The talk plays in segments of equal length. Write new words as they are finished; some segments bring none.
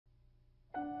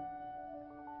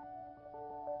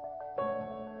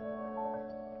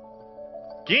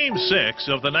Game 6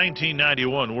 of the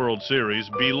 1991 World Series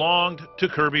belonged to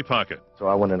Kirby Puckett. So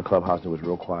I went in the clubhouse and it was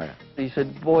real quiet. He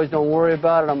said, boys, don't worry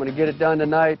about it. I'm going to get it done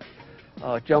tonight.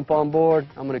 Jump on board.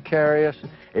 I'm going to carry us.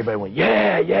 Everybody went,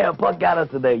 yeah, Puck got us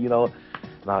today, you know.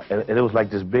 And it was like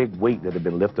this big weight that had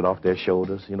been lifted off their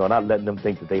shoulders, you know, not letting them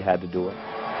think that they had to do it.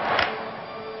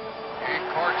 He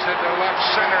courts it to left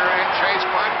center and chased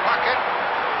by Puckett.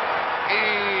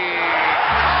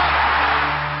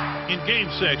 In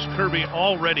Game 6, Kirby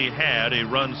already had a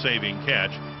run-saving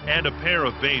catch and a pair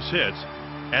of base hits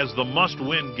as the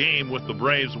must-win game with the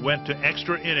Braves went to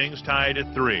extra innings tied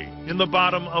at 3. In the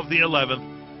bottom of the 11th,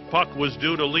 Puck was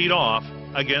due to lead off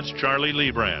against Charlie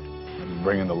Leibrandt.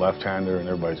 Bringing the left-hander, and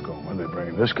everybody's going, what are they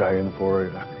bringing this guy in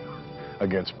for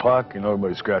against Puck? You know,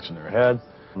 everybody's scratching their head.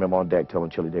 I remember on deck telling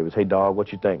Chili Davis, hey, dog,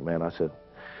 what you think, man? I said,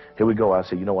 here we go. I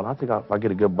said, you know what, I think if I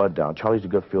get a good butt down, Charlie's a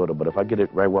good fielder, but if I get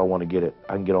it right where I want to get it,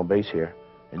 I can get on base here,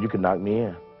 and you can knock me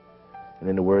in. And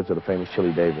in the words of the famous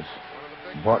Chili Davis,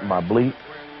 bunt my bleep,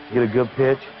 get a good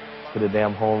pitch, hit a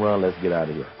damn home run, let's get out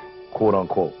of here, quote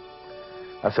unquote.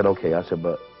 I said, okay. I said,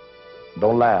 but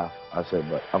don't laugh. I said,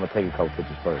 but I'm going to take a couple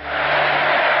pitches first.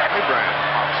 Leibrandt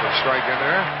pops a strike in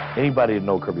there. Anybody that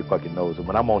knows Kirby Puckett knows that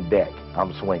when I'm on deck,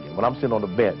 I'm swinging. When I'm sitting on the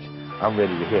bench, I'm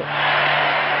ready to hit.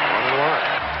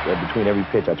 1-1. Between every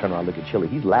pitch, I turn around and look at Chili.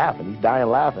 He's laughing. He's dying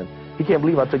laughing. He can't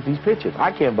believe I took these pitches.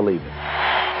 I can't believe it. 2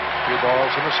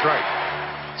 balls and a strike.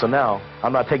 So now,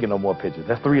 I'm not taking no more pitches.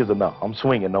 That's 3 is enough. I'm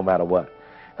swinging no matter what.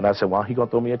 And I said, well, he going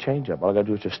to throw me a changeup. All I got to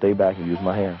do is just stay back and use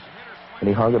my hands. And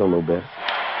he hung it a little bit.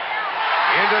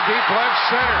 Into deep left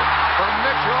center for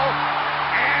Mitchell.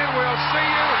 And we'll see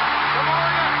you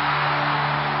tomorrow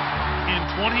night. In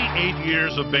 28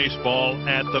 years of baseball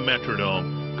at the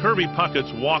Metrodome, Kirby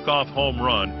Puckett's walk-off home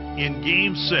run in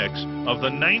Game 6 of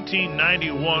the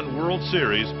 1991 World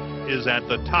Series is at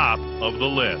the top of the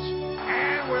list.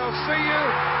 And we'll see you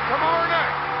tomorrow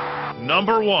night.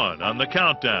 Number 1 on the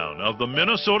countdown of the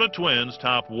Minnesota Twins'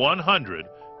 top 100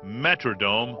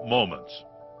 Metrodome moments.